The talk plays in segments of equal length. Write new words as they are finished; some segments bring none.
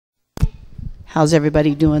How's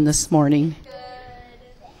everybody doing this morning?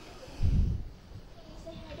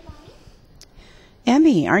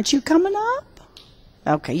 Emmy, aren't you coming up?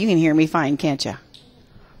 Okay, you can hear me fine, can't you?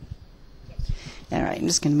 All right, I'm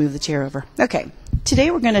just going to move the chair over. Okay, today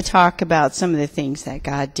we're going to talk about some of the things that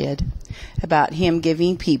God did, about Him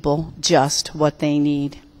giving people just what they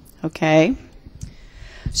need. Okay?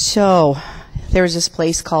 So, there was this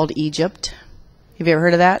place called Egypt. Have you ever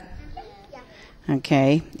heard of that?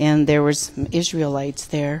 Okay, and there were some Israelites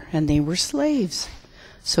there, and they were slaves.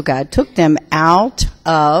 So God took them out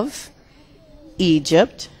of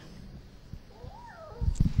Egypt.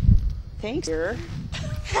 Thanks.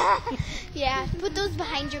 Yeah, put those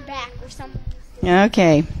behind your back or something.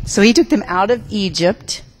 Okay, so He took them out of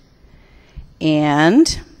Egypt,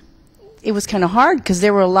 and it was kind of hard because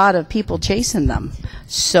there were a lot of people chasing them.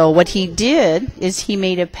 So what He did is He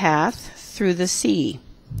made a path through the sea.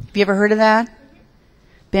 Have you ever heard of that?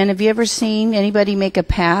 Ben, have you ever seen anybody make a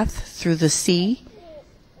path through the sea?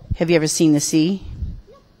 Have you ever seen the sea?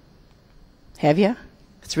 Have you?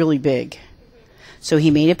 It's really big. So He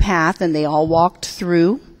made a path, and they all walked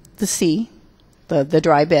through the sea, the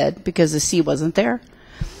dry bed, because the sea wasn't there.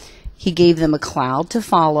 He gave them a cloud to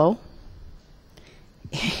follow,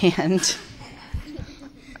 and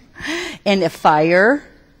a fire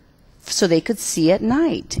so they could see at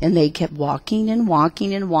night. And they kept walking and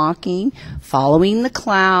walking and walking, following the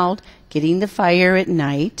cloud, getting the fire at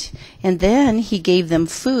night. And then He gave them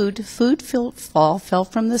food. Food fell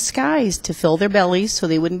from the skies to fill their bellies so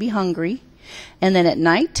they wouldn't be hungry. And then at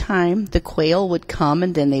nighttime, the quail would come,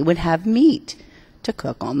 and then they would have meat to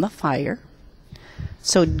cook on the fire.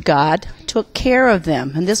 So God took care of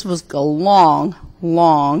them. And this was a long,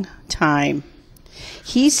 long time.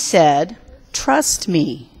 He said, "Trust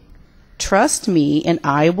me. Trust me, and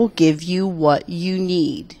I will give you what you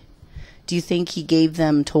need." Do you think He gave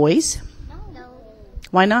them toys? No.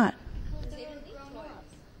 Why not?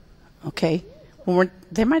 Okay. Well,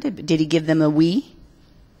 did He give them a Wii?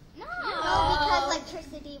 No, because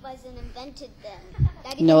electricity wasn't invented then.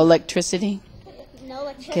 No electricity? No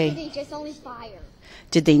electricity, Okay. just only fire.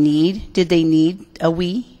 Did they need a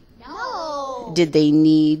Wii? No. Did they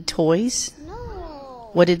need toys? No.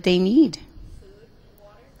 What did they need?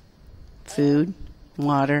 Food,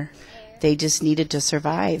 water. They just needed to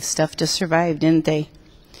survive, stuff to survive, didn't they?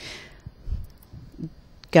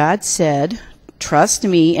 God said, "Trust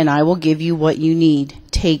me, and I will give you what you need.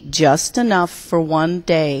 Take just enough for one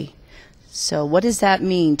day." So what does that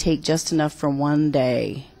mean, take just enough for one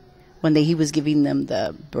day? When He was giving them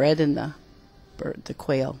the bread and the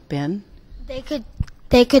quail. Ben?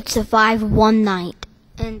 They could survive one night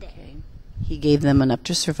and day. He gave them enough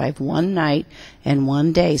to survive one night and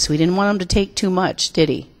one day. So He didn't want them to take too much, did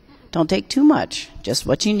He? Don't take too much, just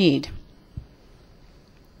what you need.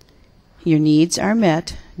 Your needs are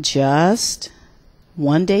met just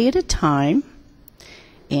one day at a time.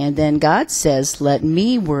 And then God says, "Let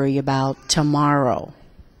me worry about tomorrow."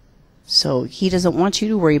 So He doesn't want you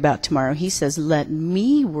to worry about tomorrow. He says, "Let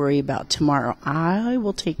me worry about tomorrow. I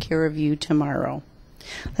will take care of you tomorrow."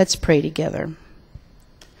 Let's pray together.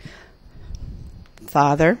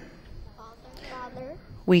 Father,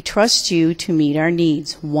 we trust You to meet our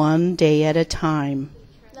needs one day at a time.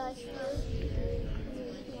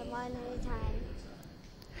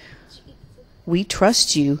 We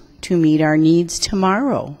trust You to meet our needs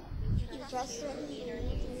tomorrow.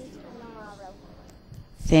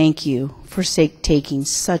 Thank You for taking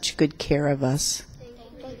such good care of us.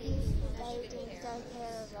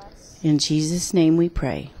 In Jesus' name we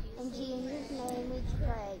pray.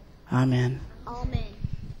 Amen. Amen.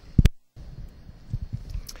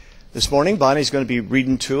 This morning, Bonnie's going to be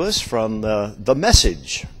reading to us from the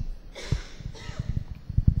Message.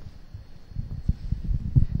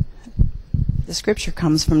 The scripture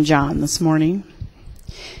comes from John this morning.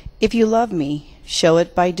 "If you love me, show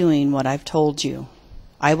it by doing what I've told you.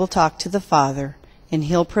 I will talk to the Father, and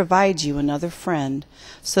He'll provide you another friend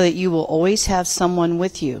so that you will always have someone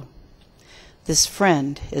with you. This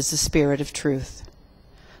friend is the Spirit of truth.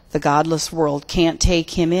 The godless world can't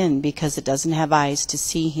take Him in because it doesn't have eyes to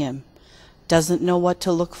see Him, doesn't know what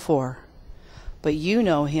to look for. But you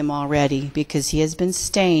know Him already because He has been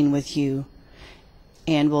staying with you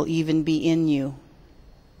and will even be in you.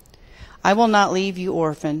 I will not leave you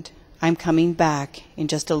orphaned. I'm coming back. In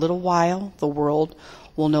just a little while, the world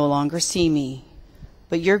will no longer see me.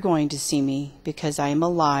 But you're going to see me because I am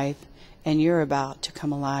alive and you're about to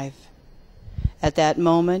come alive. At that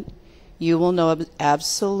moment, you will know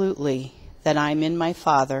absolutely that I'm in my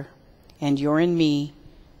Father, and you're in me,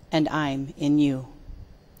 and I'm in you.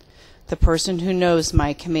 The person who knows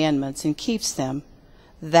my commandments and keeps them,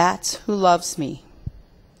 That's who loves me.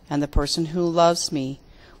 And the person who loves me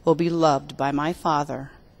will be loved by my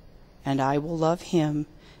Father, and I will love him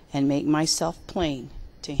and make myself plain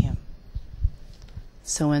to him.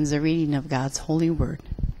 So ends the reading of God's holy word.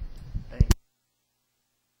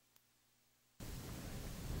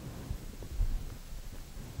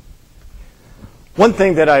 One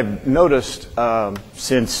thing that I've noticed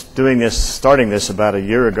since starting this about a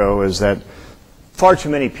year ago, is that far too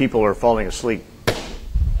many people are falling asleep.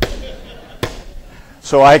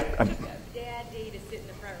 So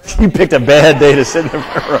you picked a bad day to sit in the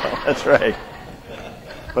front row. That's right.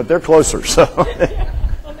 But they're closer, so.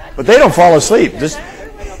 But they don't fall asleep.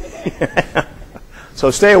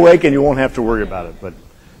 So stay awake and you won't have to worry about it. But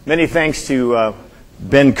many thanks to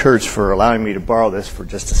Ben Kurtz for allowing me to borrow this for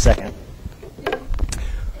just a second.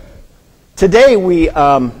 Today we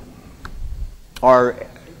are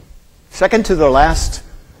second to the last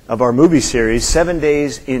of our movie series, 7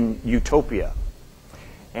 Days in Utopia.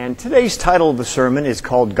 And today's title of the sermon is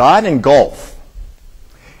called God and Golf.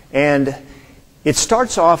 And it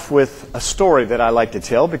starts off with a story that I like to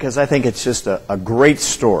tell because I think it's just a great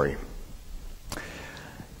story.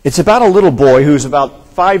 It's about a little boy who's about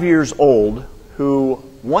 5 years old who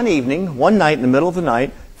one night in the middle of the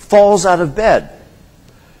night, falls out of bed.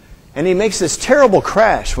 And he makes this terrible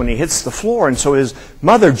crash when he hits the floor. And so his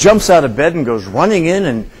mother jumps out of bed and goes running in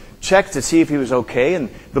and checks to see if he was okay. And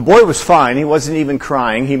the boy was fine. He wasn't even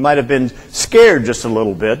crying. He might have been scared just a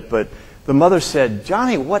little bit. But the mother said,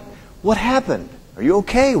 "Johnny, what happened? Are you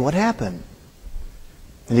okay? What happened?"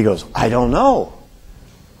 And he goes, "I don't know.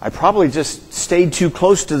 I probably just stayed too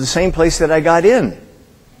close to the same place that I got in.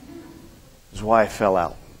 That's why I fell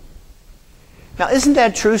out." Now, isn't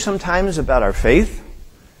that true sometimes about our faith?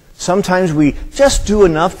 Sometimes we just do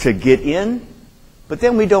enough to get in, but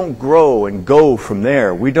then we don't grow and go from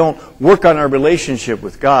there. We don't work on our relationship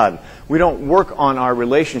with God. We don't work on our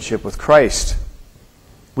relationship with Christ.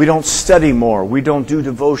 We don't study more. We don't do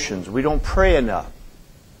devotions. We don't pray enough.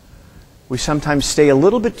 We sometimes stay a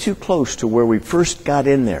little bit too close to where we first got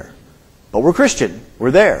in there. But we're Christian.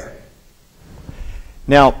 We're there.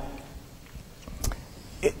 Now,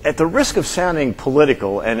 at the risk of sounding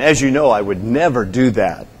political, and as you know, I would never do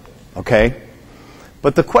that, okay?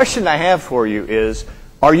 But the question I have for you is,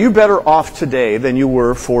 are you better off today than you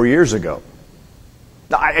were 4 years ago?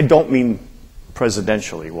 Now, I don't mean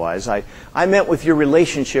presidentially wise. I meant with your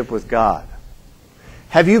relationship with God.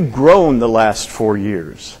 Have you grown the last 4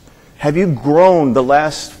 years? Have you grown the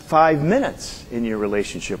last 5 minutes in your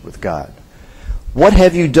relationship with God? What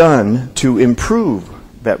have you done to improve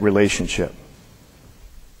that relationship?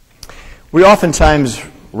 We oftentimes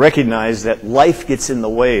recognize that life gets in the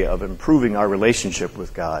way of improving our relationship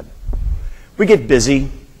with God. We get busy.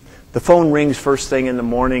 The phone rings first thing in the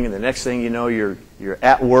morning, and the next thing you know, you're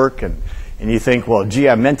at work, and you think, well, gee,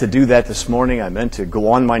 I meant to do that this morning. I meant to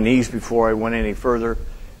go on my knees before I went any further.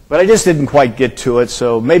 But I just didn't quite get to it,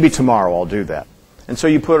 so maybe tomorrow I'll do that. And so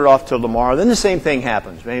you put it off till tomorrow. Then the same thing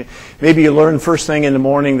happens. Maybe you learn first thing in the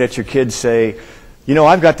morning that your kids say, you know,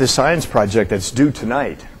 I've got this science project that's due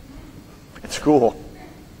tonight at school.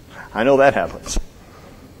 I know that happens.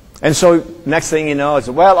 And so next thing you know, it's,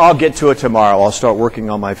 well, I'll get to it tomorrow. I'll start working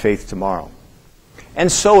on my faith tomorrow. And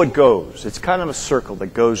so it goes. It's kind of a circle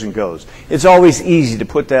that goes and goes. It's always easy to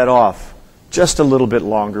put that off just a little bit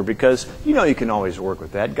longer because you know you can always work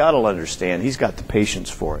with that. God will understand. He's got the patience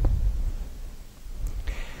for it.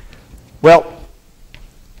 Well,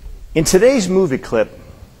 in today's movie clip,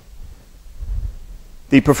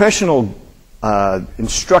 the professional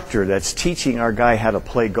instructor that's teaching our guy how to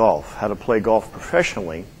play golf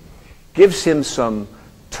professionally, gives him some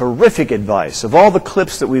terrific advice. Of all the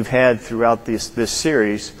clips that we've had throughout this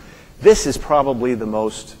series, this is probably the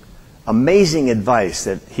most amazing advice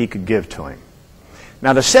that he could give to him.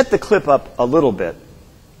 Now, to set the clip up a little bit,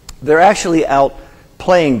 they're actually out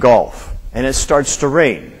playing golf, and it starts to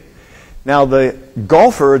rain. Now, the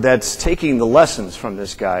golfer that's taking the lessons from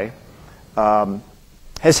this guy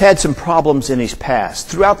has had some problems in his past.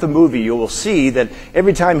 Throughout the movie, you will see that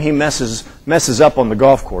every time he messes up on the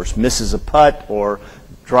golf course, misses a putt or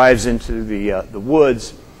drives into the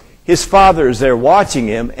woods, his father is there watching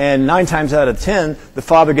him, and 9 times out of 10, the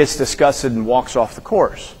father gets disgusted and walks off the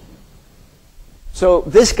course. So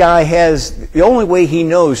this guy has, the only way he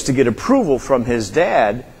knows to get approval from his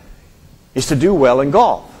dad is to do well in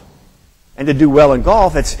golf. And to do well in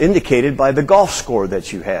golf, it's indicated by the golf score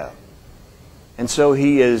that you have. And so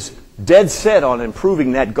he is dead set on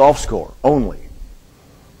improving that golf score only.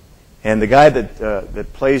 And the guy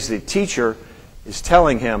that plays the teacher is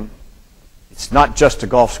telling him it's not just a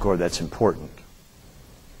golf score that's important.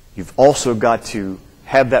 You've also got to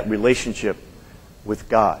have that relationship with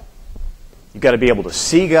God. You've got to be able to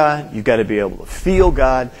see God, you've got to be able to feel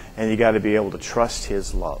God, and you've got to be able to trust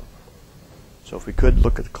His love. So if we could,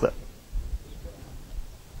 look at the clip.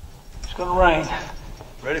 It's going to rain.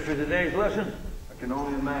 Ready for today's lesson? I can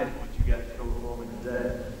only imagine what you got to go for me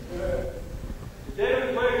today. Today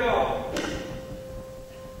we play golf.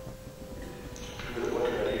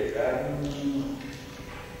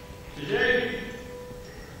 Today,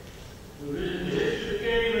 we'll visit the history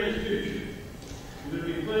game and its future. We'll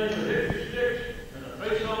be playing with history sticks and a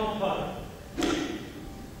face-on putt.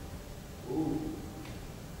 Ooh,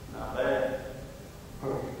 not bad.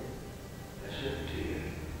 Perfect. That's it to you.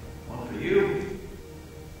 One for you.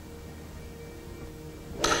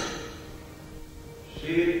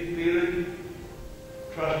 See it, feel it,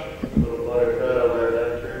 trust it. A little buttercut over there,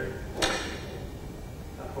 that church.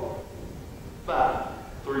 How far? 5.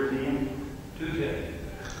 310. 210.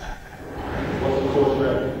 What's the course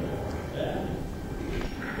record? Yeah.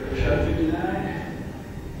 Shot 59.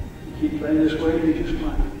 You keep playing this way, you just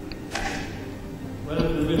fine.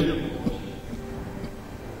 Well, the video.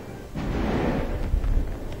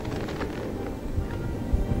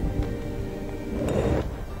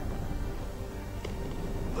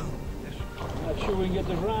 Not sure we can get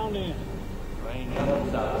the ground in. Rain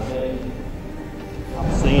outside, baby.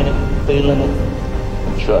 I'm seeing it, feeling it,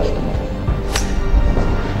 and trusting it.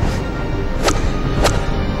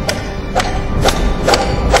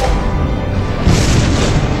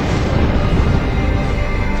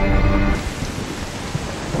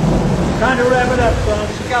 Time to wrap it up, son.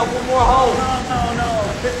 We got one more hole. No.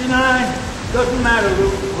 59. Doesn't matter,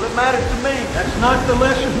 Luke. Well, it matters to me. That's not the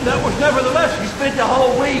lesson. That was never the lesson. You spent the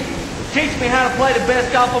whole week teaching me how to play the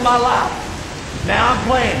best golf of my life. Now I'm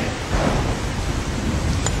playing it.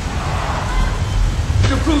 You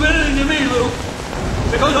can prove anything to me, Luke.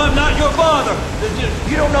 Because I'm not your father.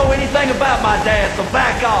 You don't know anything about my dad, so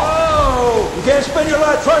back off. Oh! You can't spend your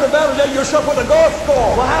life trying to validate yourself with a golf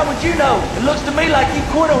score. Well, how would you know? It looks to me like you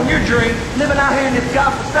quit on your dream, living out here in this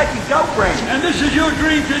godforsaken goat ranch. And this is your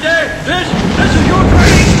dream today. This is your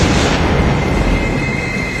dream.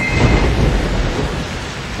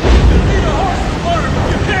 You need a horse to water,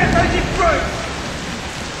 but you can't make it straight.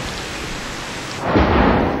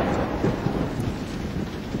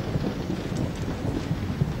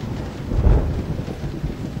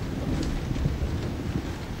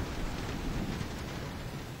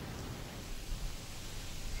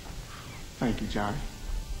 Thank you, Johnny.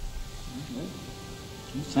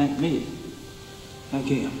 You thank me. Thank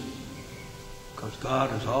Him. Because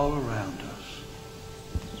God is all around us.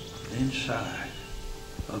 Inside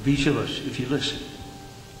of each of us, if you listen,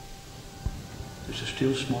 there's a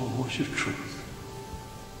still small voice of truth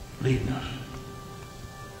leading us,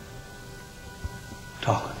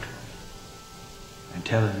 talking, and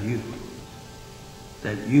telling you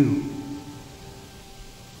that you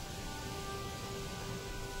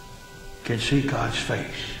can see God's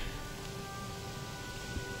face,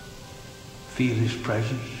 feel His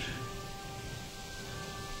presence,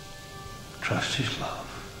 trust His love.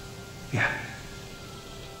 Yeah.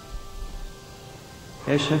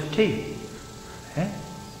 SFT. Eh?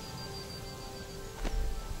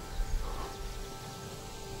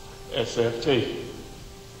 SFT.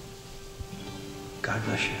 God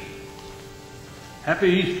bless you. Happy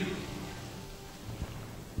Easter.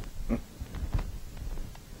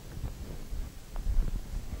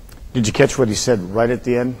 Did you catch what he said right at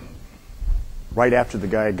the end? Right after the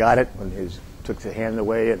guy got it, when he took the hand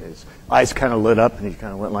away and his eyes kind of lit up and he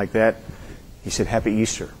kind of went like that. He said, Happy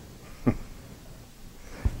Easter.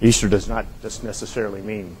 Easter does not just necessarily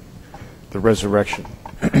mean the resurrection.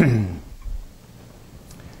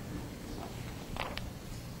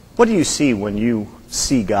 What do you see when you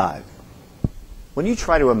see God? When you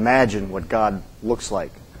try to imagine what God looks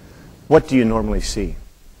like, what do you normally see?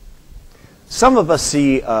 Some of us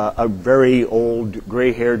see a very old,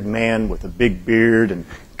 gray-haired man with a big beard and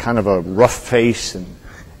kind of a rough face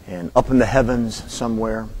and up in the heavens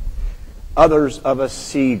somewhere. Others of us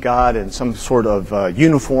see God in some sort of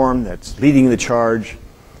uniform that's leading the charge.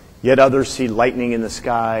 Yet others see lightning in the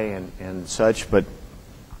sky and such. But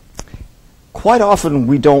quite often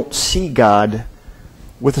we don't see God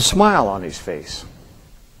with a smile on His face.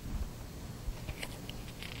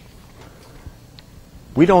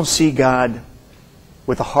 We don't see God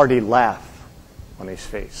with a hearty laugh on His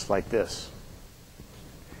face like this.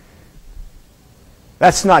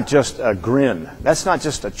 That's not just a grin. That's not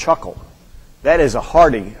just a chuckle. That is a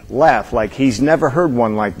hearty laugh like He's never heard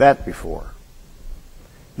one like that before.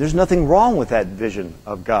 There's nothing wrong with that vision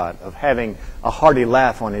of God, of having a hearty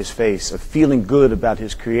laugh on His face, of feeling good about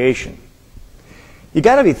His creation. you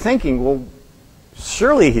got to be thinking, well,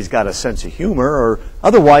 surely he's got a sense of humor, or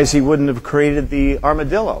otherwise he wouldn't have created the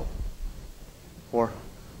armadillo. Or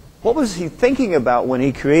what was he thinking about when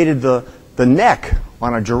he created the neck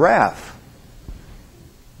on a giraffe?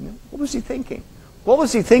 What was he thinking? What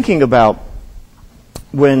was he thinking about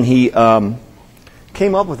when he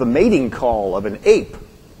came up with a mating call of an ape?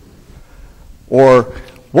 Or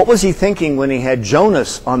what was he thinking when he had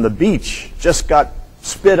Jonas on the beach, just got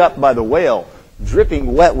spit up by the whale,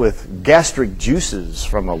 dripping wet with gastric juices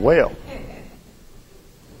from a whale?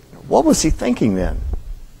 What was he thinking then?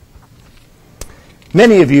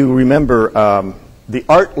 Many of you remember the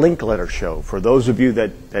Art Linkletter show. For those of you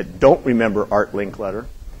that don't remember Art Linkletter,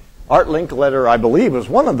 Art Linkletter, I believe, was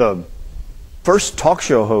one of the first talk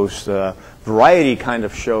show hosts, variety kind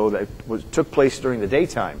of show that took place during the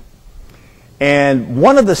daytime. And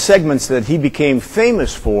one of the segments that he became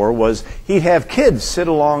famous for was he'd have kids sit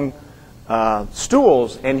along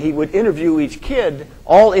stools, and he would interview each kid,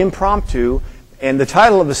 all impromptu, and the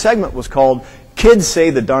title of the segment was called Kids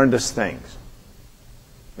Say the Darndest Things.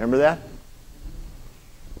 Remember that?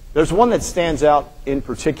 There's one that stands out in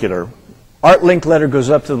particular. Art Linkletter goes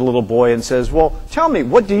up to the little boy and says, well, tell me,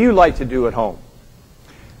 what do you like to do at home?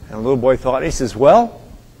 And the little boy thought, he says, well,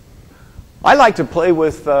 I like to play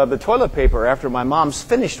with the toilet paper after my mom's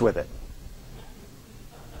finished with it.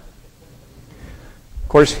 Of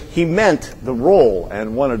course, he meant the roll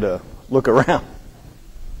and wanted to look around.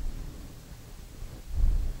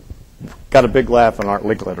 Got a big laugh on Art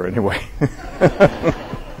Linkletter anyway.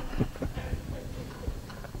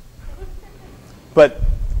 But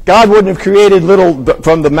God wouldn't have created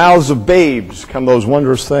from the mouths of babes come those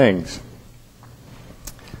wondrous things.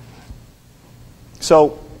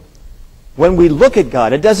 So, when we look at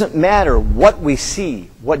God, it doesn't matter what we see.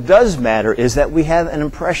 What does matter is that we have an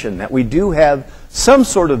impression, that we do have some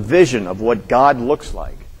sort of vision of what God looks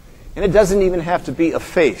like. And it doesn't even have to be a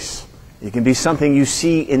face. It can be something you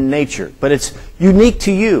see in nature. But it's unique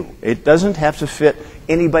to you. It doesn't have to fit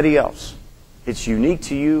anybody else. It's unique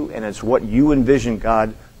to you, and it's what you envision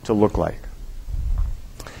God to look like.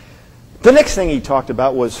 The next thing he talked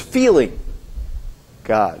about was feeling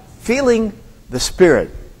God, feeling the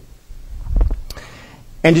Spirit.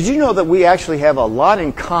 And did you know that we actually have a lot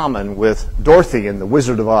in common with Dorothy in The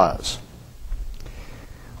Wizard of Oz?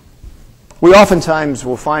 We oftentimes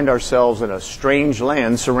will find ourselves in a strange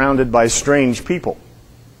land surrounded by strange people,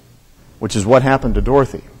 which is what happened to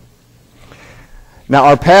Dorothy. Now,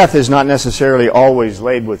 our path is not necessarily always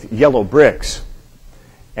laid with yellow bricks,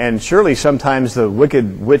 and surely sometimes the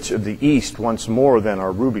wicked witch of the East wants more than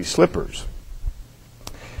our ruby slippers.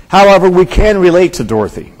 However, we can relate to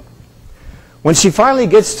Dorothy. When she finally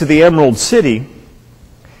gets to the Emerald City,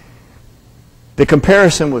 the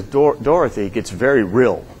comparison with Dorothy gets very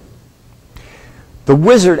real. The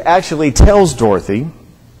wizard actually tells Dorothy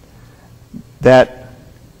that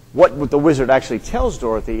what the wizard actually tells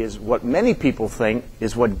Dorothy is what many people think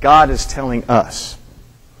is what God is telling us.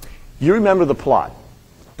 You remember the plot.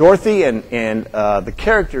 Dorothy and the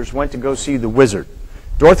characters went to go see the wizard.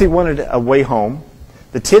 Dorothy wanted a way home.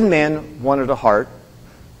 The Tin Man wanted a heart.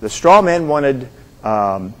 The Straw Man wanted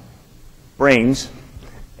brains.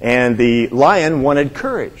 And the Lion wanted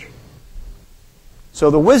courage.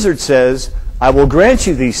 So the wizard says, I will grant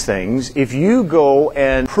you these things if you go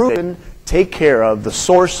and prove and take care of the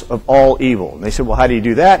source of all evil. And they said, well, how do you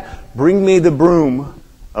do that? Bring me the broom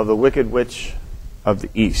of the wicked witch of the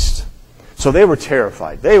East. So they were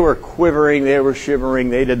terrified. They were quivering. They were shivering.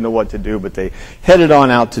 They didn't know what to do, but they headed on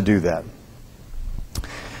out to do that.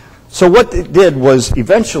 So what they did was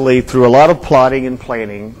eventually, through a lot of plotting and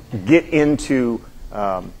planning, get into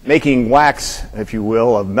making wax, if you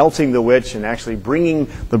will, of melting the witch and actually bringing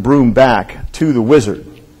the broom back to the wizard.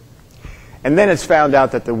 And then it's found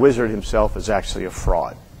out that the wizard himself is actually a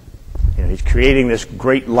fraud. You know, he's creating this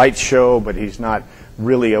great light show, but he's not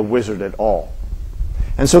really a wizard at all.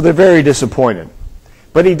 And so they're very disappointed.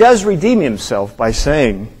 But he does redeem himself by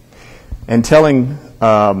saying and telling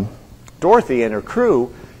Dorothy and her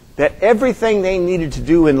crew that everything they needed to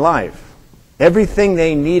do in life, everything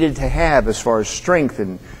they needed to have as far as strength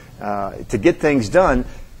and to get things done,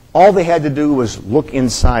 all they had to do was look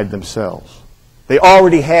inside themselves. They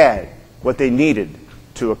already had what they needed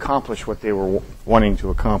to accomplish what they were wanting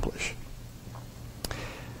to accomplish.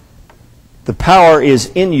 The power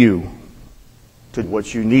is in you to do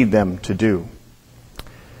what you need them to do.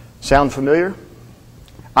 Sound familiar?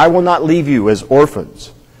 I will not leave you as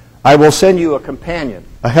orphans. I will send you a companion,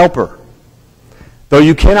 a helper. Though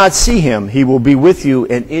you cannot see him, he will be with you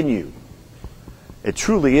and in you. It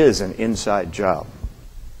truly is an inside job.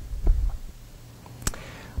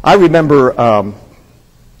 I remember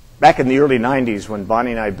back in the early 90s when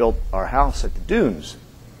Bonnie and I built our house at the Dunes.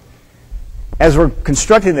 As we're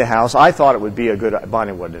constructing the house, I thought it would be a good,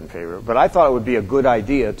 Bonnie wasn't in favor, but I thought it would be a good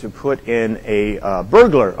idea to put in a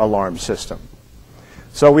burglar alarm system.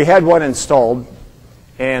 So we had one installed,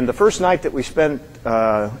 and the first night that we spent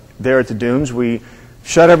there at the Dunes, we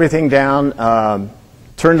shut everything down,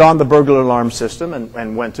 turned on the burglar alarm system,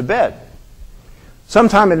 and went to bed.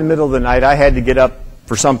 Sometime in the middle of the night, I had to get up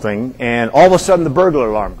for something, and all of a sudden the burglar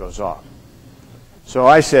alarm goes off. So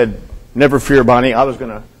I said, never fear, Bonnie, I was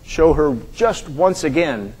going to show her just once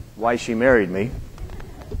again why she married me.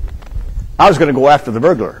 I was going to go after the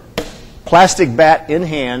burglar. Plastic bat in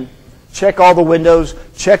hand, check all the windows,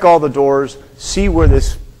 check all the doors, see where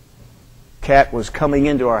this cat was coming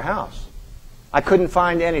into our house. I couldn't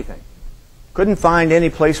find anything. Couldn't find any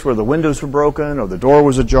place where the windows were broken or the door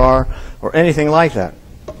was ajar or anything like that.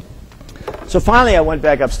 So finally I went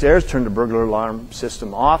back upstairs, turned the burglar alarm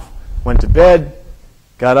system off, went to bed,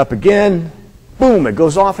 got up again, boom, it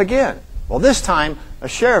goes off again. Well, this time a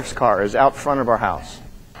sheriff's car is out front of our house.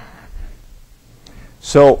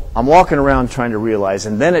 So I'm walking around trying to realize,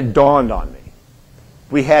 and then it dawned on me.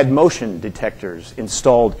 We had motion detectors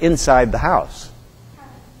installed inside the house.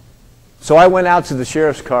 So I went out to the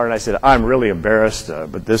sheriff's car and I said, I'm really embarrassed,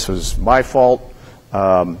 but this was my fault.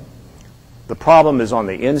 The problem is on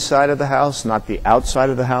the inside of the house, not the outside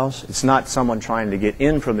of the house. It's not someone trying to get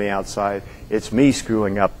in from the outside. It's me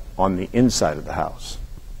screwing up on the inside of the house.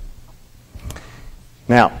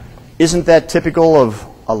 Now, isn't that typical of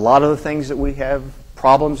a lot of the things that we have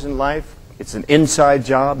problems in life? It's an inside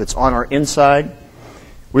job. It's on our inside.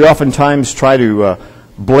 We oftentimes try to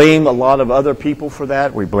blame a lot of other people for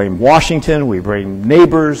that. We blame Washington, we blame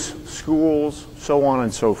neighbors, schools, so on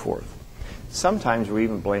and so forth. Sometimes we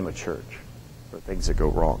even blame a church for things that go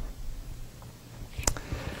wrong.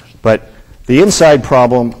 But the inside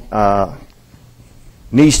problem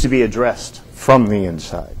needs to be addressed from the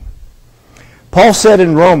inside. Paul said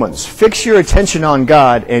in Romans, fix your attention on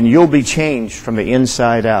God and you'll be changed from the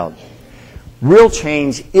inside out. Real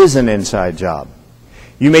change is an inside job.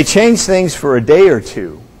 You may change things for a day or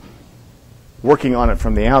two, working on it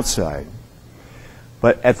from the outside.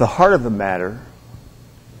 But at the heart of the matter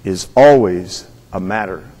is always a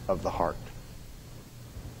matter of the heart.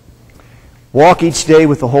 Walk each day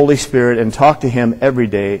with the Holy Spirit and talk to Him every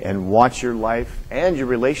day and watch your life and your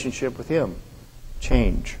relationship with Him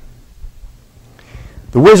change.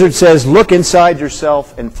 The wizard says, look inside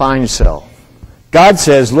yourself and find self. God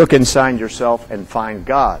says, look inside yourself and find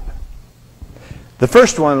God. The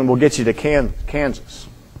first one will get you to Kansas.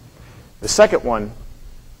 The second one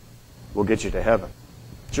will get you to heaven.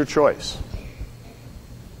 It's your choice.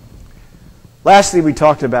 Lastly, we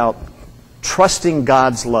talked about trusting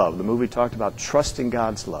God's love. The movie talked about trusting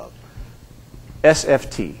God's love.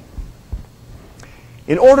 SFT.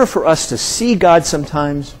 In order for us to see God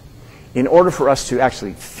sometimes, in order for us to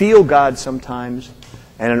actually feel God sometimes,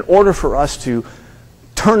 and in order for us to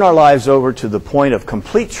turn our lives over to the point of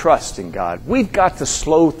complete trust in God, we've got to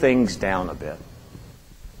slow things down a bit.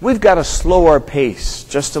 We've got to slow our pace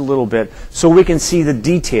just a little bit so we can see the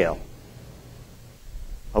detail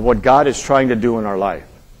of what God is trying to do in our life.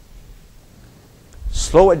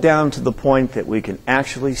 Slow it down to the point that we can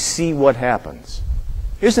actually see what happens.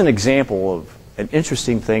 Here's an example of an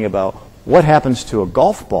interesting thing about what happens to a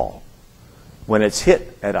golf ball when it's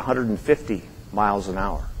hit at 150 miles an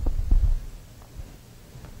hour.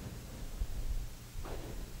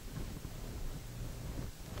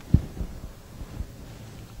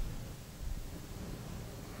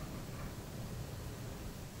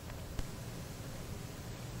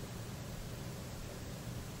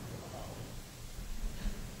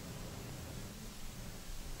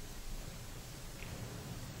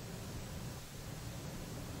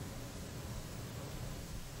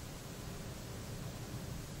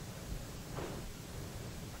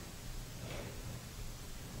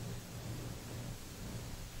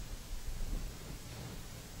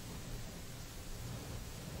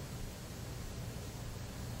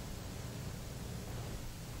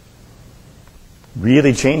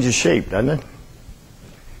 Really changes shape, doesn't it?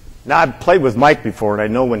 Now, I've played with Mike before, and I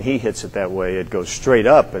know when he hits it that way, it goes straight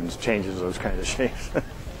up and changes those kinds of shapes.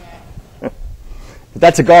 But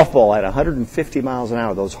that's a golf ball at 150 miles an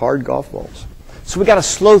hour, those hard golf balls. So we've got to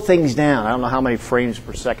slow things down. I don't know how many frames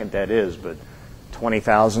per second that is, but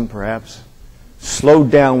 20,000 perhaps.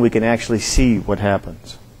 Slowed down, we can actually see what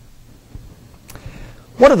happens.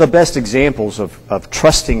 One of the best examples of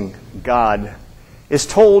trusting God is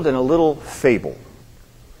told in a little fable.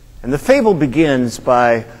 And the fable begins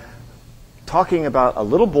by talking about a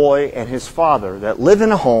little boy and his father that live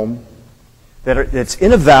in a home that's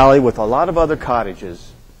in a valley with a lot of other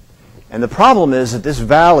cottages. And the problem is that this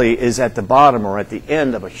valley is at the bottom or at the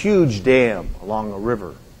end of a huge dam along a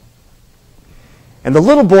river. And the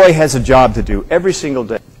little boy has a job to do every single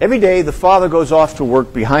day. Every day the father goes off to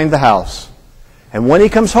work behind the house. And when he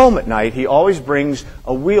comes home at night, he always brings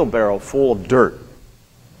a wheelbarrow full of dirt.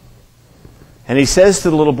 And he says to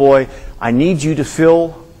the little boy, I need you to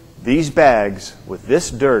fill these bags with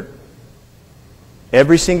this dirt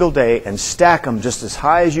every single day and stack them just as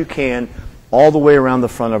high as you can all the way around the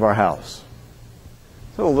front of our house.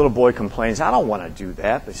 So the little boy complains, I don't want to do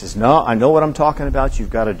that. But he says, no, I know what I'm talking about. You've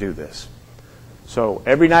got to do this. So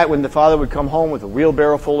every night when the father would come home with a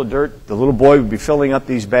wheelbarrow full of dirt, the little boy would be filling up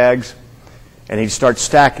these bags, and he'd start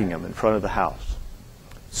stacking them in front of the house.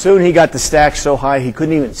 Soon he got the stack so high he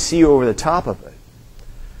couldn't even see over the top of it.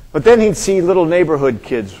 But then he'd see little neighborhood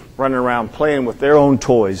kids running around playing with their own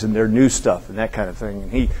toys and their new stuff and that kind of thing.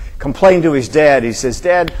 And he complained to his dad. He says,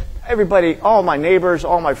 Dad, everybody, all my neighbors,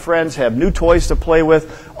 all my friends have new toys to play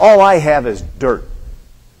with. All I have is dirt.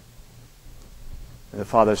 And the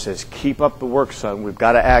father says, keep up the work, son. We've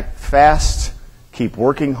got to act fast. Keep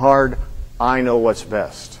working hard. I know what's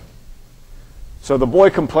best. So the boy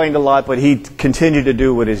complained a lot, but he continued to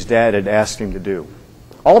do what his dad had asked him to do.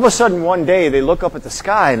 All of a sudden, one day, they look up at the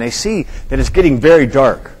sky and they see that it's getting very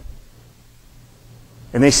dark.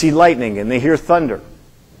 And they see lightning and they hear thunder.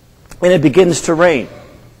 And it begins to rain.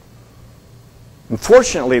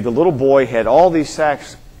 Unfortunately, the little boy had all these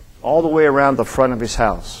sacks all the way around the front of his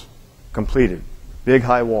house, completed. Big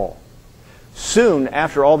high wall. Soon,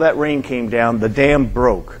 after all that rain came down, the dam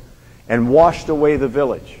broke and washed away the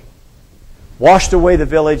village. Washed away the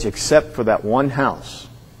village except for that one house.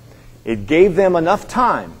 It gave them enough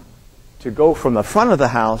time to go from the front of the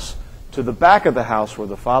house to the back of the house where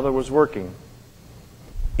the father was working,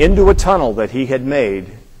 into a tunnel that he had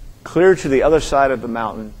made, clear to the other side of the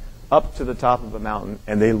mountain, up to the top of the mountain,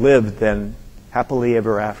 and they lived then happily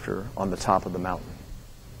ever after on the top of the mountain.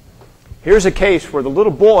 Here's a case where the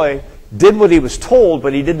little boy did what he was told,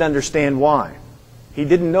 but he didn't understand why. He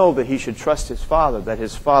didn't know that he should trust his father, that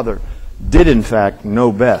his father did in fact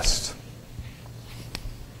know best.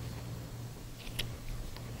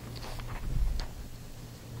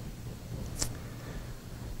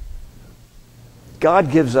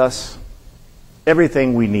 God gives us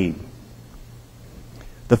everything we need.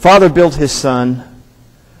 The father built his son,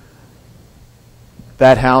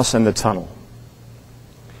 that house, and the tunnel.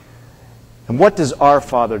 And what does our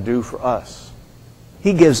Father do for us?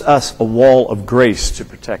 He gives us a wall of grace to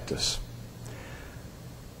protect us.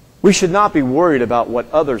 We should not be worried about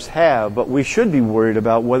what others have, but we should be worried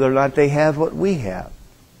about whether or not they have what we have.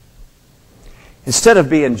 Instead of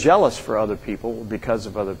being jealous for other people because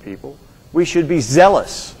of other people, we should be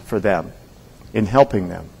zealous for them in helping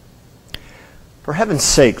them. For heaven's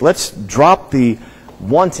sake, let's drop the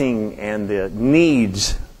wanting and the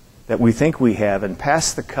needs that we think we have and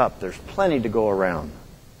pass the cup. There's plenty to go around.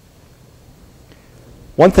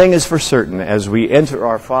 One thing is for certain, as we enter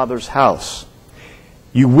our Father's house,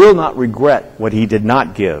 you will not regret what He did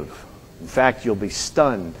not give. In fact, you'll be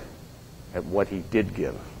stunned at what He did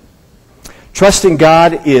give. Trusting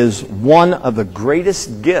God is one of the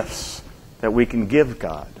greatest gifts that we can give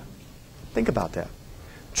God. Think about that.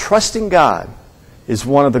 Trusting God is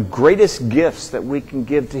one of the greatest gifts that we can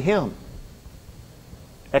give to Him.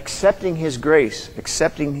 Accepting His grace,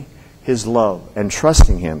 accepting His love, and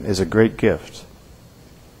trusting Him is a great gift.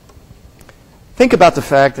 Think about the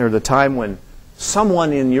fact or the time when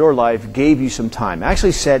someone in your life gave you some time,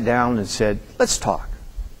 actually sat down and said, let's talk.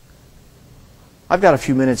 I've got a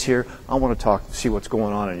few minutes here. I want to talk, see what's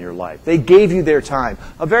going on in your life. They gave you their time.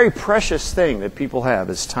 A very precious thing that people have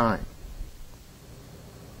is time.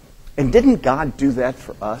 And didn't God do that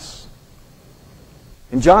for us?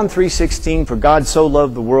 In John 3:16, for God so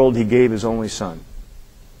loved the world, He gave His only Son.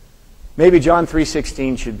 Maybe John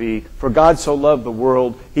 3:16 should be, for God so loved the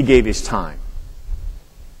world, He gave His time.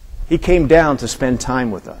 He came down to spend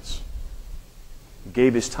time with us. He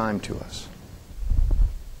gave His time to us.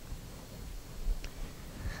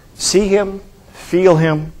 See Him, feel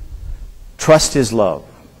Him, trust His love.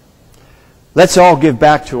 Let's all give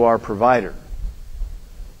back to our provider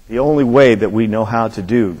the only way that we know how to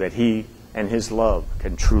do that He and His love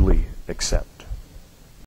can truly accept.